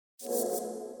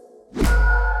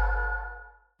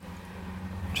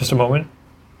Just a moment.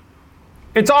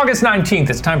 It's August 19th.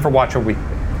 It's time for Watcher Weekly.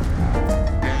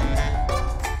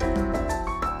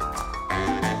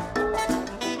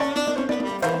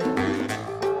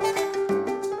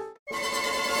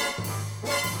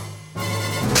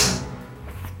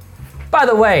 By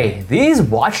the way, these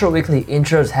Watcher Weekly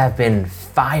intros have been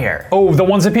fire. Oh, the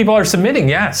ones that people are submitting,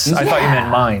 yes. I thought you meant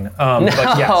mine.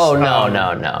 But yes.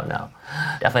 No.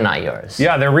 Definitely not yours.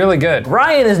 Yeah, they're really good.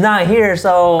 Ryan is not here,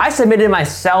 so I submitted my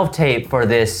self-tape for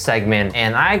this segment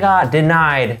and I got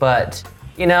denied, but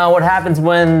you know what happens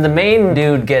when the main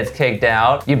dude gets kicked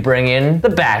out? You bring in the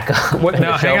backup. What? And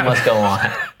No, the show hang on. must go on.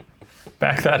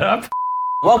 Back that up.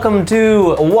 Welcome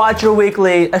to Watcher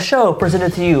Weekly, a show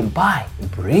presented to you by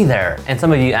Breather. And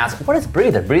some of you ask, what is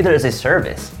Breather? Breather is a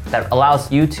service that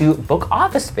allows you to book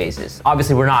office spaces.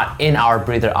 Obviously, we're not in our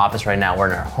Breather office right now, we're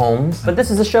in our homes. But this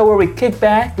is a show where we kick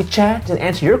back, we chat, and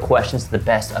answer your questions to the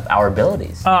best of our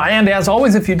abilities. And as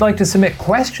always, if you'd like to submit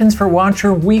questions for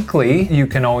Watcher Weekly, you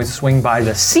can always swing by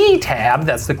the C tab.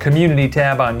 That's the community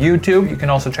tab on YouTube. You can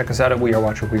also check us out at We Are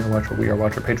Watcher,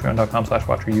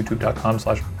 patreon.com/watcher,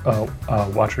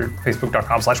 youtube.com/watcher,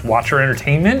 facebook.com/watcher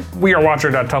entertainment.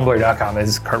 WeAreWatcher.tumblr.com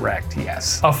is correct,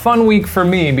 yes. A fun week for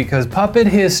me because Puppet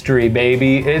History,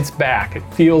 baby, it's back. It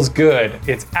feels good.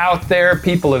 It's out there.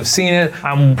 People have seen it.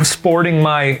 I'm sporting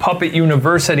my Puppet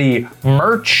University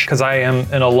merch because I am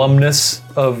an alumnus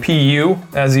of PU,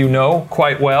 as you know,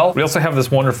 quite well. We also have this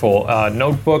wonderful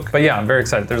notebook, but yeah, I'm very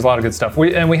excited. There's a lot of good stuff.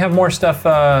 We have more stuff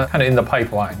kind of in the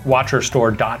pipeline.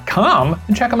 Watcherstore.com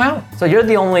and check them out. So you're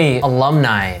the only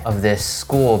alumni of this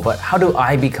school, but how do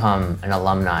I become an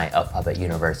alumni of Puppet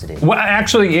University? Well,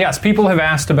 actually, yes, people have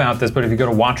asked about this, but if you go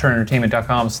to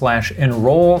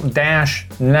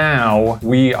watcherentertainment.com/enroll-now,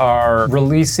 we are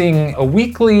releasing a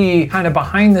weekly kind of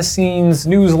behind the scenes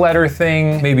newsletter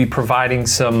thing, maybe providing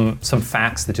some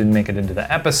facts that didn't make it into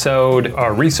the episode.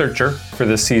 Our researcher for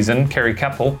this season, Carrie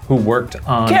Keppel, who worked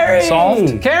on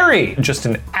Unsolved. Carrie, just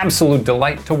an absolute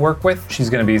delight to work with. She's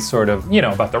gonna be sort of,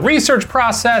 about the research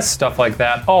process, stuff like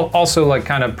that. Also like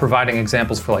kind of providing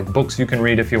examples for like books you can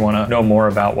read if you wanna know more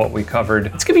about what we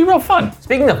covered. It's gonna be real fun.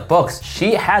 Speaking of books,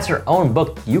 she has her own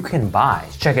book you can buy.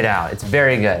 Check it out, it's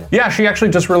very good. Yeah, she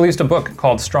actually just released a book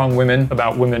called Strong Women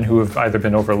about women who have either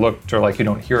been overlooked or like you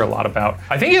don't hear a lot about.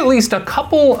 I think at least a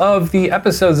couple of the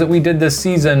episodes that we did this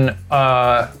season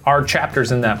are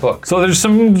chapters in that book. So there's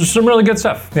some really good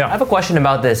stuff. Yeah. I have a question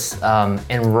about this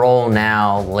enroll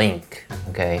now link,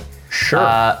 okay?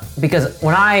 Sure. Because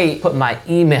when I put my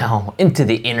email into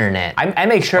the internet, I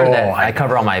make sure that I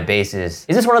cover all my bases.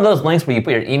 Is this one of those links where you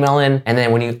put your email in and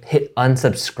then when you hit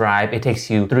unsubscribe, it takes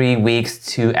you 3 weeks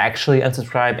to actually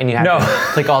unsubscribe and you have to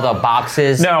click all the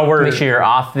boxes to make sure you're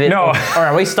off it? No. Or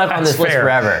are we stuck on this list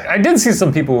forever? I did see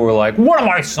some people who were like, what am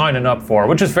I signing up for?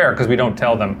 Which is fair because we don't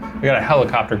tell them. We got a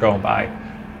helicopter going by.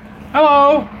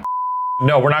 Hello.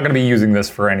 No, we're not gonna be using this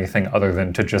for anything other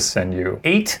than to just send you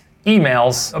 8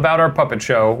 emails about our puppet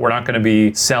show. We're not going to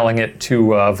be selling it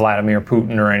to Vladimir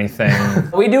Putin or anything.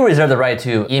 We do reserve the right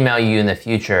to email you in the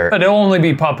future. But it'll only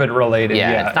be puppet related.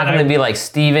 Yeah, it's not going to be like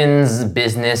Steven's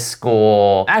Business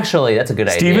School. Actually, that's a good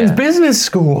idea. Steven's Business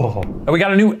School. We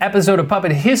got a new episode of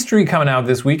Puppet History coming out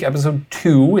this week, episode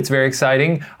 2. It's very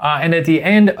exciting. And at the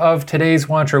end of today's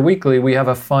Watcher Weekly, we have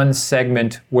a fun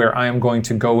segment where I am going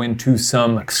to go into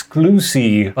some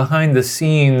exclusive behind the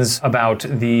scenes about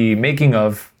the making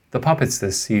of the puppets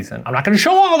this season. I'm not gonna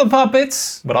show all the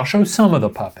puppets, but I'll show some of the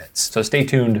puppets. So stay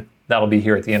tuned. That'll be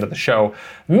here at the end of the show.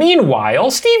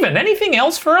 Meanwhile, Steven, anything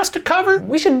else for us to cover?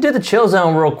 We should do the chill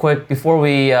zone real quick before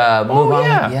we move on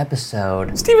with the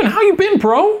episode. Steven, how you been,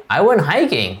 bro? I went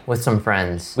hiking with some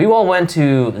friends. We all went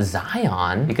to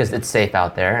Zion because it's safe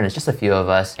out there and it's just a few of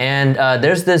us. And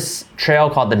there's this trail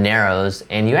called the Narrows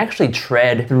and you actually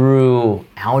tread through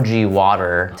algae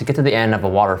water to get to the end of a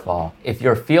waterfall. If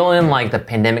you're feeling like the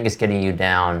pandemic is getting you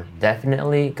down,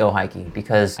 definitely go hiking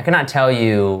because I cannot tell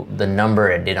you the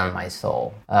number it did on my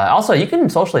soul. Also, you can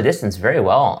socially distance very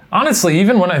well. Honestly,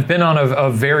 even when I've been on a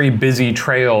very busy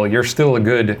trail, you're still a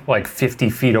good like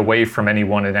 50 feet away from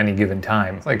anyone at any given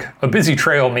time. Like a busy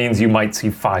trail means you might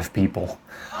see 5 people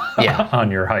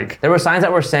on your hike. There were signs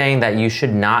that were saying that you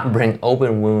should not bring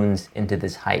open wounds into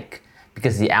this hike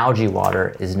because the algae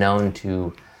water is known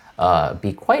to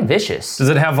be quite vicious. Does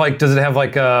it have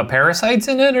like parasites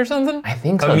in it or something? I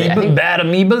think so. Bad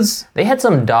amoebas? They had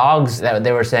some dogs that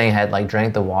they were saying had like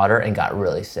drank the water and got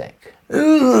really sick.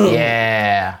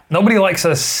 Yeah. Nobody likes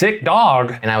a sick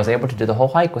dog. And I was able to do the whole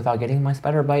hike without getting my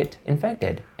spider bite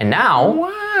infected. And now,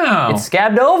 Wow. it's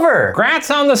scabbed over.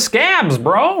 Congrats on the scabs,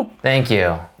 bro. Thank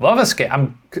you. Love a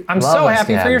scab. I'm Love so a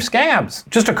happy scab. for your scabs.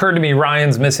 Just occurred to me,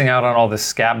 Ryan's missing out on all this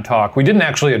scab talk. We didn't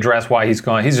actually address why he's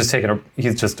gone. He's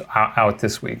just out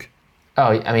this week.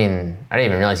 Oh, I mean, I didn't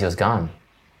even realize he was gone.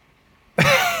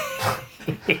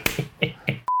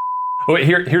 Wait,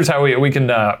 here's how we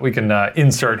can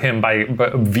insert him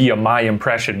via my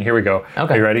impression. Here we go.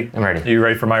 Okay. Are you ready? I'm ready. Are you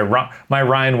ready for my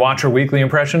Ryan Watcher Weekly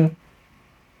impression?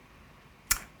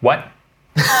 What?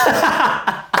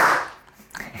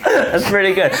 That's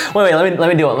pretty good. Wait, let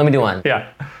me do one. Let me do one. Yeah.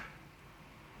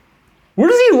 Where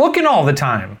does he looking all the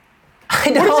time? I is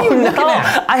he don't looking know.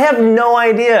 at? I have no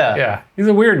idea. Yeah, he's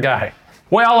a weird guy.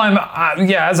 Well,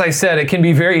 as I said, it can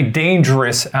be very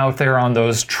dangerous out there on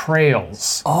those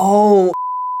trails. Oh,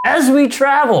 as we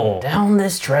travel down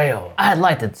this trail, I'd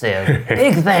like to say a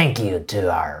big thank you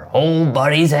to our old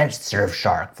buddies at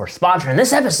Surfshark for sponsoring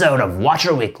this episode of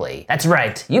Watcher Weekly. That's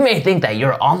right, you may think that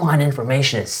your online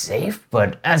information is safe,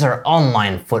 but as our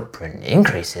online footprint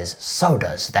increases, so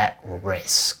does that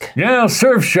risk. Yeah,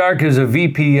 Surfshark is a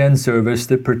VPN service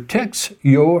that protects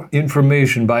your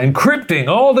information by encrypting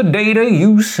all the data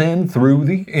you send through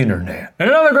the internet.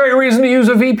 Another great reason to use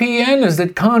a VPN is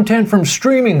that content from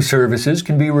streaming services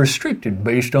can be restricted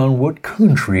based on what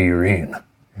country you're in.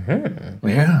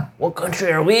 Yeah. What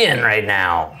country are we in right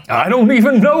now? I don't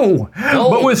even know.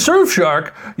 But with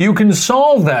Surfshark, you can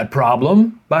solve that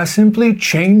problem by simply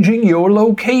changing your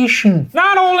location.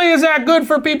 Not only is that good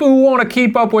for people who want to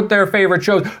keep up with their favorite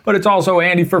shows, but it's also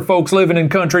handy for folks living in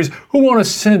countries who want to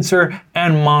censor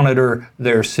and monitor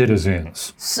their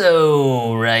citizens.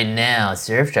 So, right now,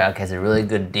 Surfshark has a really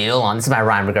good deal on. This is my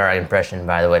Ryan Bergara impression,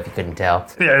 by the way, if you couldn't tell.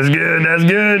 That's good, that's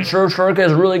good. Surfshark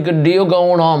has a really good deal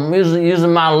going on.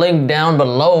 Using my link down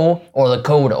below or the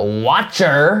code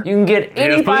WATCHER, you can get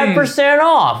 85%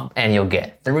 off and you'll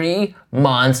get 3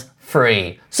 months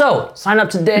free. So sign up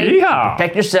today, Yeah.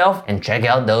 protect yourself, and check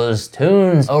out those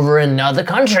tunes over in other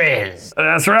countries.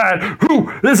 That's right.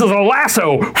 This is a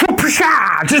lasso.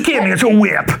 Just give me a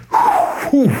whip.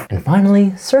 And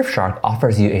finally, Surfshark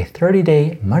offers you a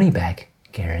 30-day money-back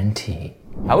guarantee.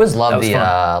 I always love the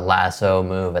lasso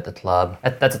move at the club.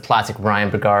 That's a classic Ryan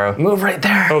Bergara move right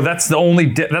there. Oh, that's the only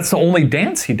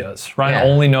dance he does. Ryan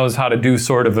Yeah. only knows how to do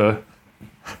sort of a.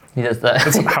 He does that.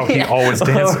 That's how he always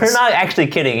dances. We're not actually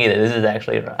kidding either. This is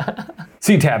actually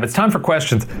C-Tab, it's time for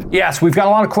questions. Yes, we've got a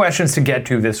lot of questions to get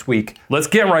to this week. Let's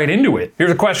get right into it.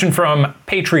 Here's a question from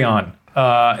Patreon.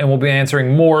 And we'll be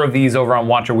answering more of these over on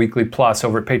Watcher Weekly Plus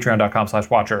over at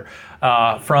patreon.com/watcher.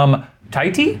 From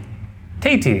Taiti?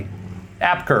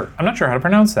 Apker. I'm not sure how to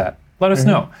pronounce that. Let us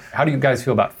know. How do you guys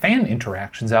feel about fan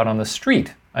interactions out on the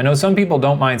street? I know some people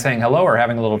don't mind saying hello or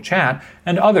having a little chat,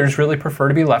 and others really prefer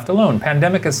to be left alone.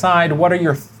 Pandemic aside, what are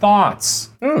your thoughts?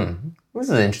 This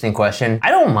is an interesting question. I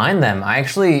don't mind them. I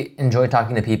actually enjoy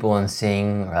talking to people and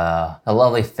seeing the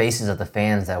lovely faces of the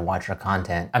fans that watch our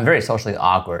content. I'm very socially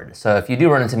awkward. So if you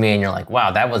do run into me and you're like,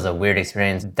 wow, that was a weird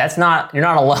experience, you're not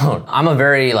alone. I'm a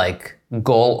very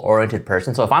goal-oriented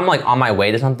person. So if I'm on my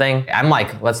way to something, I'm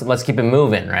like, let's keep it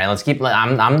moving, right?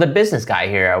 I'm the business guy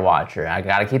here at Watcher. I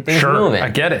gotta keep things moving. I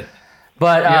get it.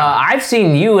 But I've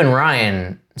seen you and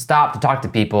Ryan stop to talk to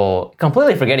people,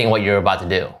 completely forgetting what you're about to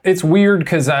do. It's weird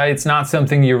because it's not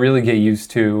something you really get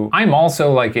used to. I'm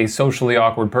also a socially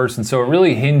awkward person, so it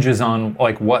really hinges on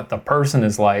what the person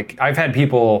is like. I've had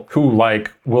people who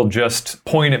will just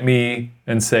point at me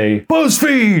and say,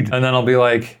 BuzzFeed! And then I'll be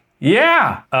like,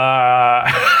 yeah,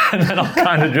 and then I'll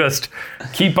kind of just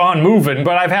keep on moving.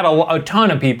 But I've had a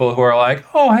ton of people who are like,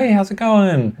 oh, hey, how's it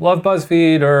going? Love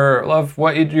BuzzFeed or love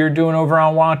what you're doing over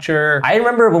on Watcher. I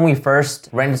remember when we first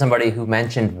ran into somebody who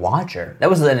mentioned Watcher. That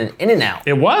was an In-N-Out.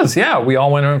 It was, yeah. We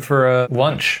all went in for a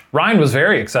lunch. Ryan was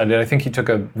very excited. I think he took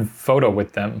a photo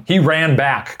with them. He ran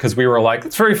back because we were like,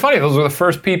 it's very funny. Those were the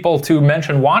first people to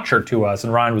mention Watcher to us.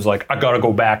 And Ryan was like, I gotta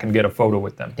go back and get a photo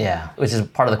with them. Yeah, which is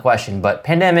part of the question. But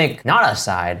pandemic not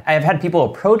aside, I have had people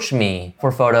approach me for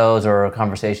photos or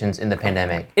conversations in the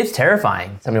pandemic. It's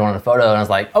terrifying. Somebody wanted a photo and I was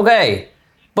like, okay,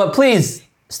 but please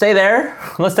stay there.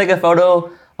 Let's take a photo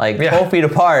 12 feet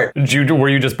apart. Were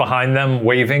you just behind them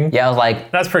waving? Yeah, I was like,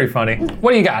 that's pretty funny.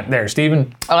 What do you got there,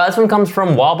 Steven? Oh, this one comes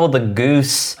from Wobble the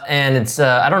Goose. And it's,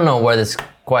 I don't know where this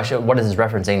question, what is this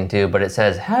referencing to, but it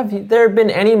says, have there been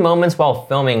any moments while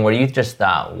filming where you just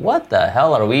thought, what the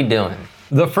hell are we doing?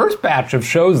 The first batch of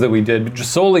shows that we did,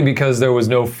 just solely because there was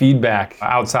no feedback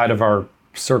outside of our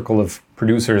circle of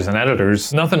producers and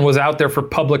editors. Nothing was out there for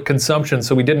public consumption,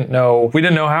 so we didn't know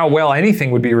how well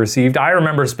anything would be received. I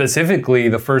remember specifically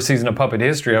the first season of Puppet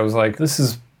History. I was like, this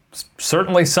is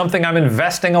certainly something I'm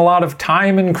investing a lot of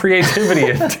time and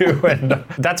creativity into, and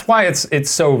that's why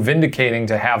it's so vindicating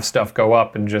to have stuff go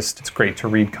up, and just it's great to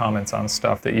read comments on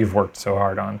stuff that you've worked so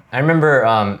hard on. I remember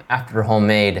after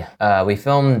Homemade, we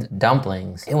filmed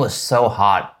Dumplings. It was so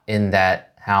hot in that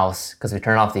house because we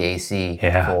turned off the AC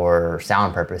for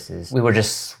sound purposes. We were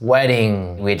just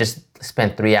sweating. We had just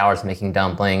spent 3 hours making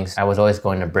dumplings. I was always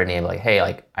going to Brittany and be like, hey,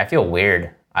 like, I feel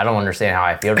weird. I don't understand how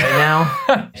I feel right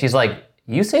now. She's like,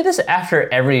 you say this after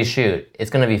every shoot. It's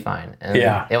gonna be fine. And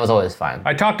it was always fine.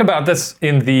 I talked about this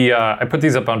in the, I put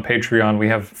these up on Patreon. We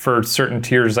have, for certain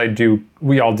tiers,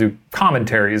 we all do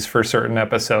commentaries for certain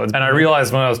episodes. And I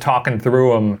realized when I was talking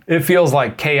through them, it feels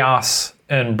like chaos,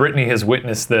 and Brittany has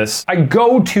witnessed this. I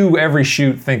go to every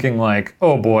shoot thinking like,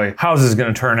 oh boy, how's this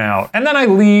gonna turn out? And then I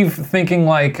leave thinking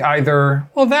like either,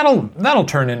 well, that'll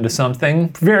turn into something.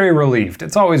 Very relieved.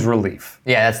 It's always relief.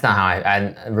 Yeah, that's not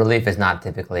how relief is not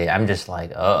typically, I'm just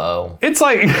like, uh-oh. It's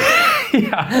like,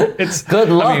 it's... Good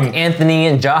luck, Anthony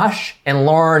and Josh and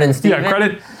Lauren and Steven. Yeah,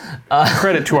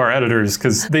 credit to our editors,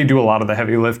 because they do a lot of the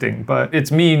heavy lifting, but it's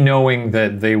me knowing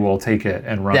that they will take it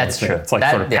and run That's with true. it. It's like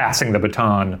sort of passing the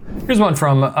baton. Here's one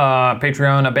from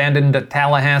Patreon, Abandoned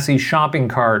Tallahassee Shopping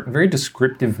Cart. Very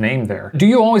descriptive name there. Do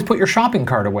you always put your shopping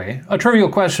cart away? A trivial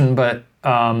question, but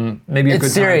maybe a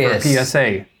good serious. time for a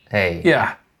PSA. Hey.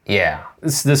 Yeah. Yeah.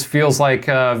 This feels like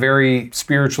very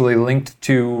spiritually linked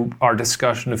to our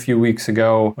discussion a few weeks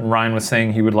ago when Ryan was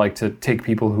saying he would like to take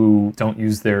people who don't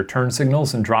use their turn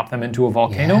signals and drop them into a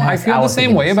volcano. Yes, I feel the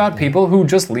same way about people who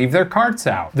just leave their carts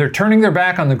out. They're turning their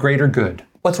back on the greater good.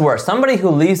 What's worse, somebody who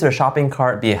leaves their shopping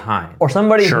cart behind, or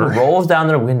somebody who rolls down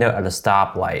their window at a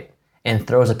stoplight and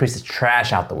throws a piece of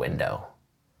trash out the window?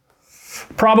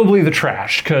 Probably the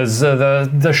trash, because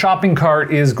the shopping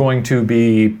cart is going to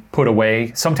be put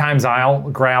away. Sometimes I'll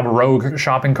grab rogue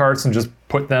shopping carts and just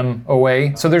put them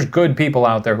away. So there's good people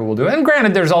out there who will do it. And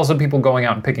granted, there's also people going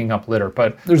out and picking up litter,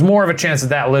 but there's more of a chance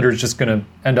that litter is just gonna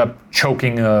end up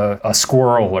choking a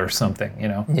squirrel or something, you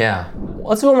know? Yeah.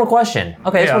 Let's do one more question.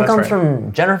 Okay, this one comes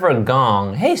from Jennifer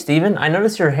Gong. Hey, Steven, I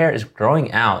noticed your hair is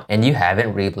growing out and you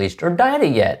haven't rebleached or dyed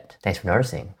it yet. Thanks for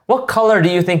noticing. What color do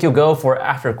you think you'll go for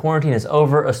after quarantine is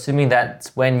over, assuming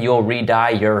that's when you'll re-dye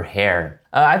your hair?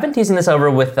 I've been teasing this over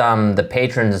with the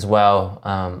patrons as well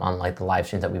on like the live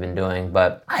streams that we've been doing,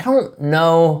 but I don't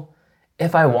know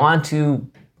if I want to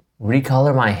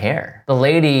recolor my hair. The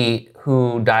lady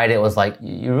who dyed it was like,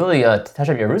 you really touch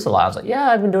up your roots a lot. I was like, yeah,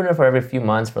 I've been doing it for every few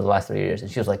months for the last 3 years.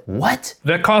 And she was like, what?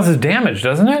 That causes damage,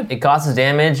 doesn't it? It causes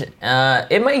damage.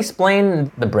 It might explain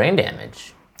the brain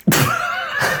damage.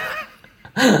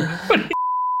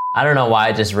 I don't know why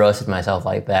I just roasted myself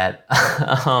like that.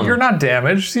 You're not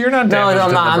damaged. You're not damaged.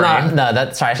 No, I'm not.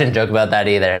 No, sorry, I shouldn't joke about that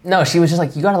either. No, she was just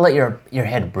like, you gotta let your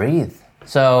head breathe.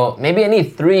 So maybe I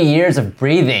need 3 years of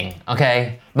breathing,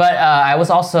 okay? But I was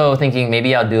also thinking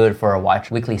maybe I'll do it for a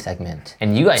Watch Weekly segment.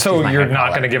 And you guys So you're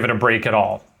not gonna give it a break at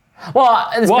all? Well,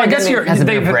 I guess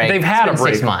they've had a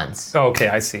break. 6 months. Okay,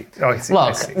 I see.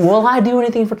 Look, will I do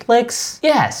anything for clicks?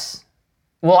 Yes.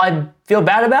 Will I feel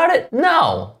bad about it?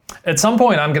 No. At some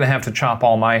point, I'm gonna have to chop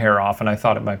all my hair off, and I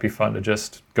thought it might be fun to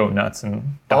just go nuts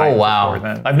and dye it before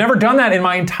then. I've never done that in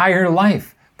my entire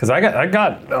life because I've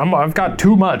got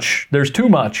too much. There's too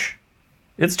much.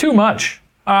 It's too much.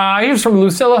 Here's from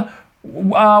Lucilla.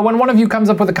 When one of you comes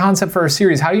up with a concept for a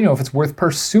series, how do you know if it's worth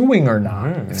pursuing or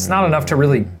not? If it's not enough to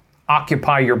really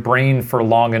occupy your brain for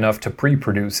long enough to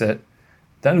pre-produce it,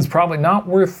 then it's probably not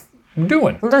worth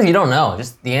doing. Sometimes you don't know.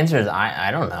 Just the answer is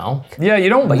I don't know. Yeah, you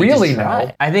don't really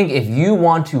know. I think if you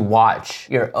want to watch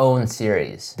your own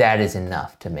series, that is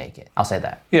enough to make it. I'll say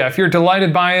that. Yeah, if you're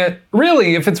delighted by it,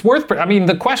 really, if it's worth, I mean,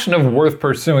 the question of worth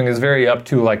pursuing is very up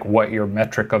to like what your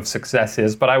metric of success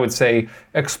is, but I would say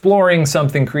exploring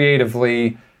something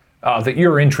creatively that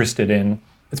you're interested in,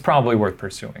 it's probably worth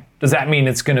pursuing. Does that mean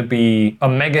it's gonna be a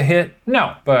mega hit?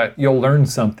 No, but you'll learn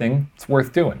something. It's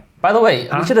worth doing. By the way,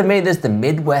 we should have made this the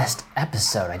Midwest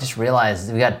episode. I just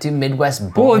realized we got 2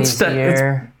 Midwest boys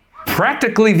here. It's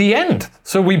practically the end,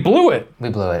 so we blew it. We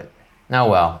blew it. Oh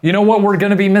well. You know what we're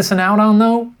gonna be missing out on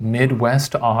though?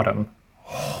 Midwest autumn.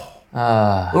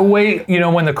 The way, you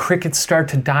know, when the crickets start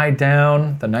to die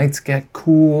down, the nights get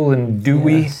cool and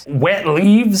dewy, wet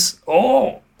leaves,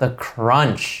 The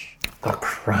crunch. The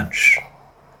crunch.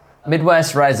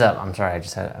 Midwest Rise Up. I'm sorry,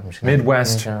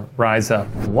 Midwest Rise Up.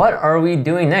 What are we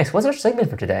doing next? What's our segment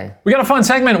for today? We got a fun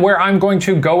segment where I'm going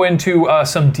to go into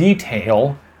some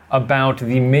detail about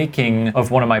the making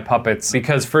of one of my puppets,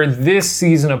 because for this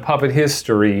season of Puppet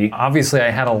History, obviously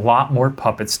I had a lot more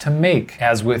puppets to make.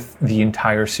 As with the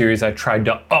entire series, I tried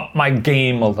to up my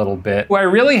game a little bit. I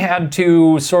really had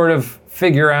to sort of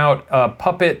figure out a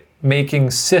puppet making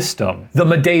system, the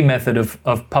Madé method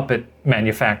of puppet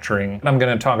manufacturing. I'm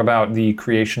going to talk about the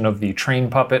creation of the train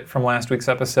puppet from last week's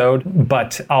episode,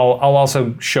 but I'll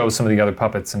also show some of the other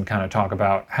puppets and kind of talk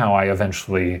about how I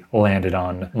eventually landed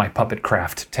on my puppet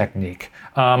craft technique.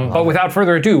 But without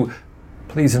further ado,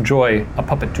 please enjoy a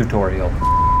puppet tutorial.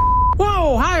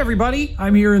 Whoa, hi everybody.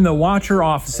 I'm here in the Watcher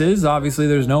offices. Obviously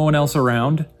there's no one else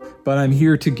around, but I'm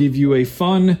here to give you a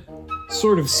fun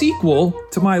sort of sequel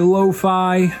to my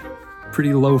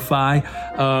pretty lo-fi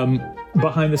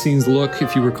behind the scenes look.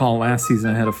 If you recall last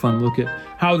season, I had a fun look at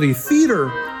how the theater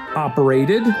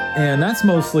operated, and that's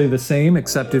mostly the same,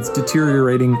 except it's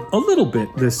deteriorating a little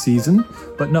bit this season,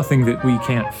 but nothing that we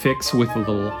can't fix with a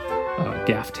little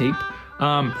gaff tape.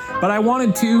 But I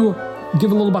wanted to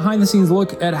give a little behind the scenes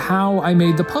look at how I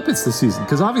made the puppets this season,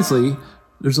 because obviously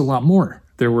there's a lot more.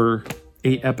 There were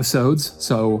 8 episodes,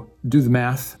 so do the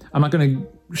math. I'm not going to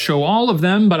show all of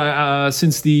them, but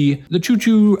since the Sad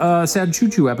Choo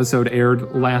Choo episode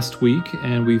aired last week,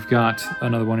 and we've got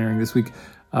another one airing this week,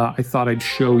 I thought I'd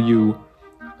show you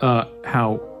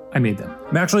how I made them.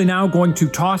 I'm actually now going to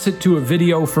toss it to a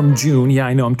video from June. Yeah,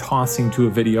 I know I'm tossing to a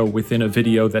video within a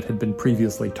video that had been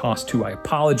previously tossed to. I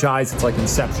apologize, it's like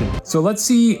Inception. So let's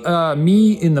see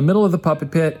me in the middle of the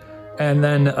puppet pit, and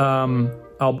then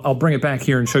I'll bring it back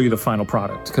here and show you the final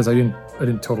product, because I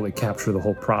didn't totally capture the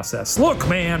whole process. Look,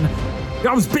 man,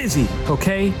 I was busy,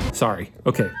 okay? Sorry.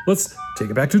 Okay, let's take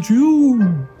it back to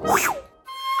June. Whew.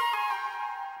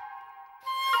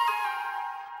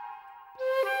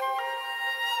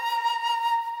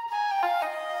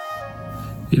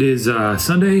 It is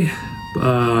Sunday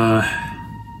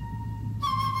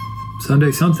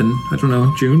something, I don't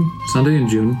know, Sunday in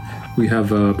June. We have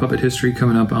Puppet History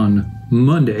coming up on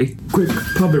Monday. Quick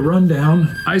puppet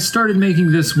rundown. I started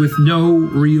making this with no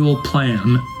real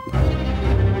plan.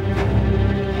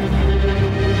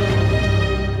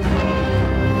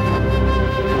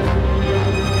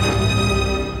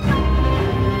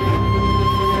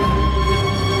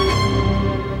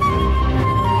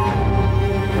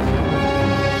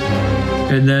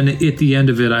 And then at the end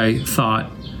of it, I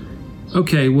thought,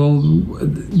 okay, well,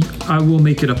 I will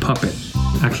make it a puppet.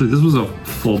 Actually, this was a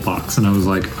full box, and I was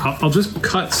like, I'll just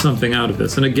cut something out of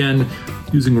this. And again,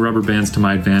 using rubber bands to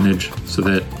my advantage so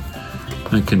that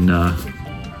I can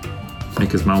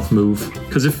make his mouth move.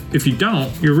 Because if you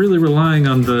don't, you're really relying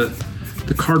on the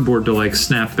cardboard to like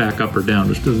snap back up or down,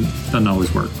 which doesn't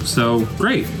always work. So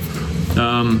great.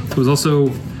 I was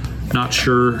also not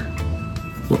sure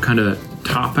what kind of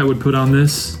top I would put on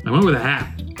this. I went with a hat.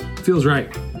 Feels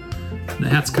right. The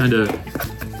hat's kind of,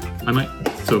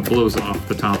 so it blows off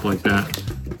the top like that.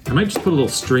 I might just put a little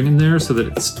string in there so that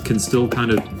it can still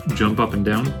kind of jump up and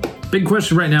down. Big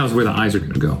question right now is where the eyes are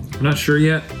gonna go. I'm not sure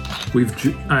yet.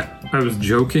 I was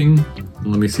joking.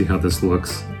 Let me see how this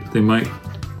looks.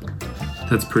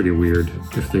 That's pretty weird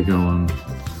if they go on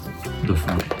the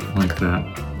front like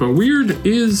that. But weird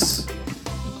is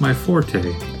my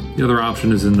forte. The other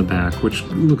option is in the back, which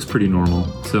looks pretty normal.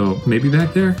 So maybe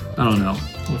back there? I don't know.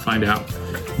 We'll find out.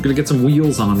 I'm gonna get some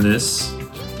wheels on this,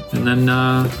 and then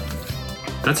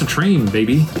that's a train,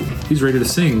 baby. He's ready to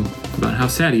sing about how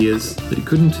sad he is that he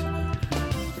couldn't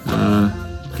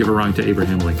give a ride to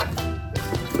Abraham Lincoln.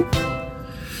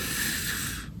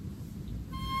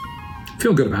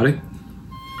 Feel good about it.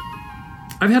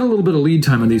 I've had a little bit of lead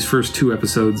time on these first 2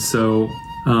 episodes, so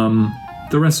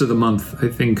the rest of the month, I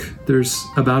think there's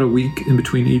about a week in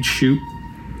between each shoot.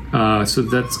 So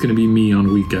that's going to be me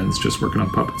on weekends just working on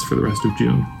puppets for the rest of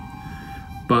June.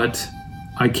 But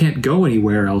I can't go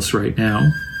anywhere else right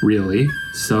now, really.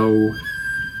 So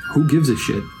who gives a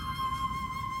shit?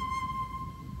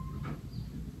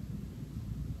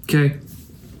 Okay.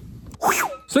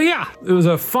 So yeah, it was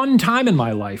a fun time in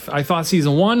my life. I thought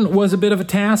season 1 was a bit of a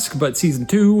task, but season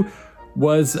 2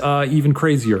 was even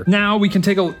crazier. Now we can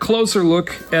take a closer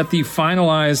look at the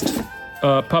finalized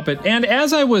puppet. And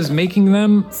as I was making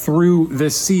them through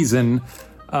this season,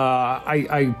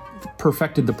 I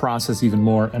perfected the process even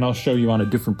more, and I'll show you on a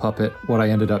different puppet what I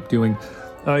ended up doing.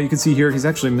 You can see here, he's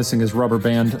actually missing his rubber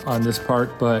band on this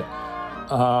part, but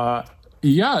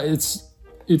yeah,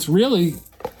 it's really,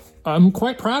 I'm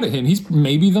quite proud of him. He's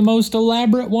maybe the most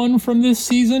elaborate one from this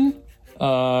season,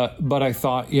 but I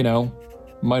thought,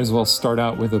 might as well start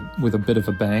out with a bit of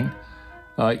a bang.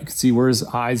 You can see where his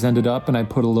eyes ended up, and I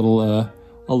put a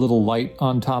little light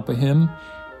on top of him.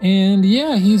 And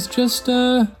yeah, he's just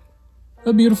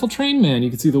a beautiful train man. You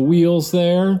can see the wheels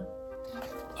there.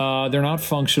 They're not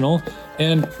functional.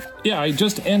 And yeah, I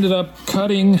just ended up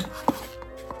cutting.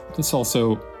 This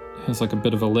also has like a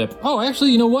bit of a lip. Oh,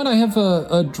 actually, you know what? I have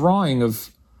a drawing of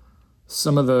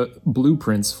some of the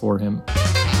blueprints for him.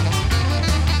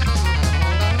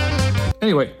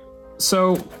 Anyway,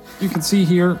 so you can see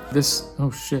here this,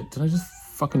 oh shit, did I just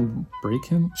fucking break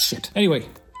him? Shit. Anyway,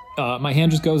 my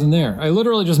hand just goes in there. I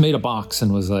literally just made a box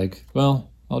and was like, well,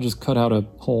 I'll just cut out a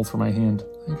hole for my hand.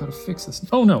 I gotta fix this.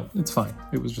 Oh no, it's fine.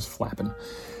 It was just flapping.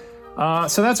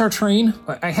 So that's our train.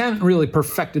 I haven't really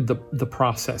perfected the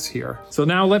process here. So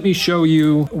now let me show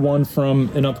you one from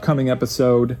an upcoming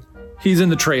episode. He's in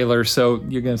the trailer, so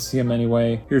you're gonna see him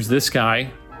anyway. Here's this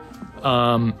guy.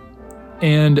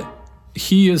 And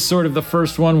he is sort of the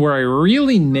first one where I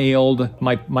really nailed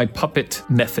my puppet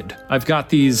method. I've got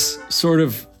these sort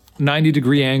of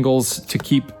 90-degree angles to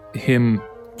keep him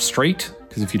straight,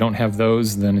 because if you don't have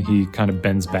those, then he kind of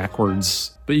bends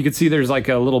backwards. But you can see there's like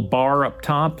a little bar up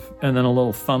top and then a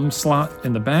little thumb slot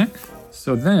in the back.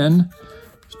 So then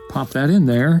just pop that in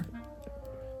there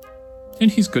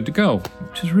and he's good to go.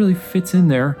 It just really fits in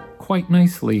there quite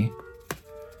nicely.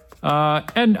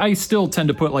 And I still tend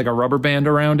to put like a rubber band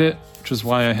around it, which is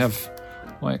why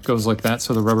it goes like that,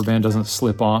 so the rubber band doesn't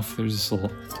slip off. There's this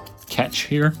little catch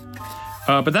here.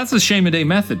 But that's the Shame a Day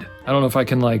method. I don't know if I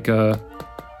can like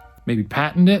maybe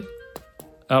patent it.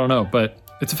 I don't know, but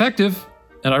it's effective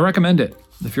and I recommend it.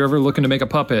 If you're ever looking to make a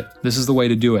puppet, this is the way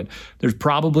to do it. There's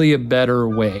probably a better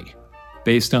way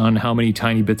based on how many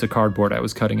tiny bits of cardboard I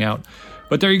was cutting out.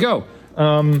 But there you go.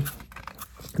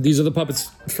 These are the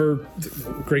puppets for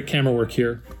great camera work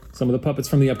here. Some of the puppets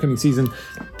from the upcoming season.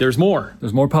 There's more.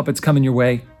 There's more puppets coming your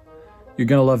way. You're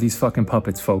gonna love these fucking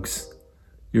puppets, folks.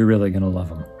 You're really gonna love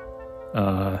them.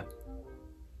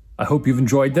 I hope you've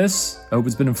enjoyed this. I hope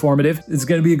it's been informative. It's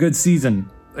gonna be a good season.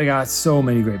 I got so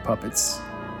many great puppets.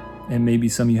 And maybe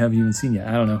some you haven't even seen yet.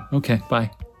 I don't know. Okay,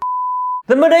 bye.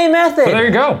 The Madej method. So there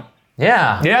you go.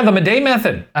 Yeah. Yeah, the Madej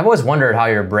method. I've always wondered how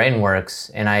your brain works,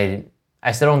 and I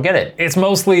still don't get it. It's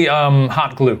mostly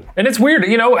hot glue. And it's weird,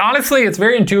 you know, honestly, it's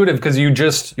very intuitive because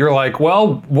you're like,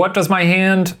 well, what does my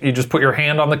hand? You just put your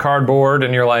hand on the cardboard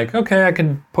and you're like, okay, I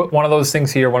can put one of those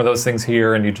things here, one of those things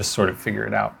here, and you just sort of figure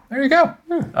it out. There you go.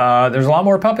 There's a lot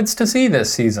more puppets to see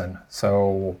this season,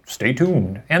 so stay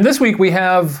tuned. And this week we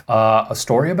have a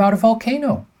story about a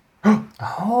volcano.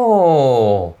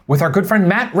 Oh. With our good friend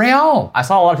Matt Real. I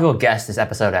saw a lot of people guess this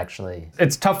episode, actually.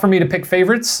 It's tough for me to pick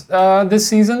favorites this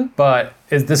season, but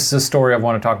this is a story I've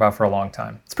wanted to talk about for a long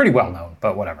time. It's pretty well known,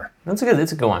 but whatever. It's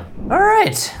a good one. All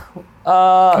right.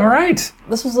 All right.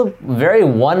 This was a very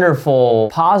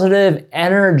wonderful, positive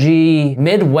energy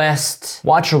Midwest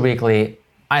Watcher Weekly.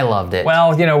 I loved it.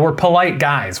 Well, you know, we're polite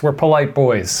guys. We're polite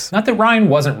boys. Not that Ryan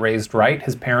wasn't raised right.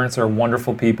 His parents are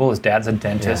wonderful people. His dad's a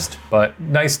dentist, but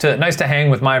nice to hang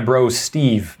with my bro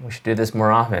Steve. We should do this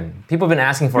more often. People have been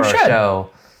asking for We our should. show.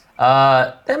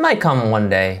 That might come one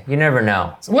day. You never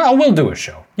know. Well, we'll do a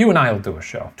show. You and I will do a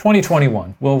show.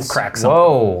 2021. We'll crack something.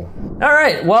 Whoa. All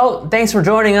right. Well, thanks for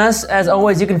joining us. As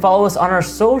always, you can follow us on our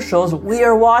socials. We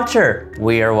are Watcher.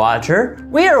 We are Watcher.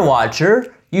 We are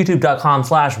Watcher.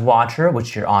 YouTube.com/Watcher,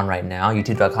 which you're on right now.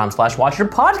 YouTube.com/Watcher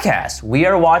podcast. We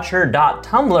are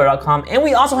Watcher.tumblr.com. And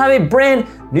we also have a brand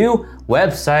new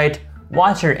website,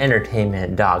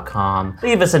 WatcherEntertainment.com.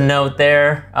 Leave us a note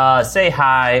there, say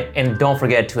hi, and don't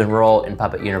forget to enroll in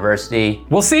Puppet University.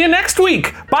 We'll see you next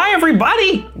week. Bye,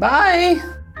 everybody. Bye.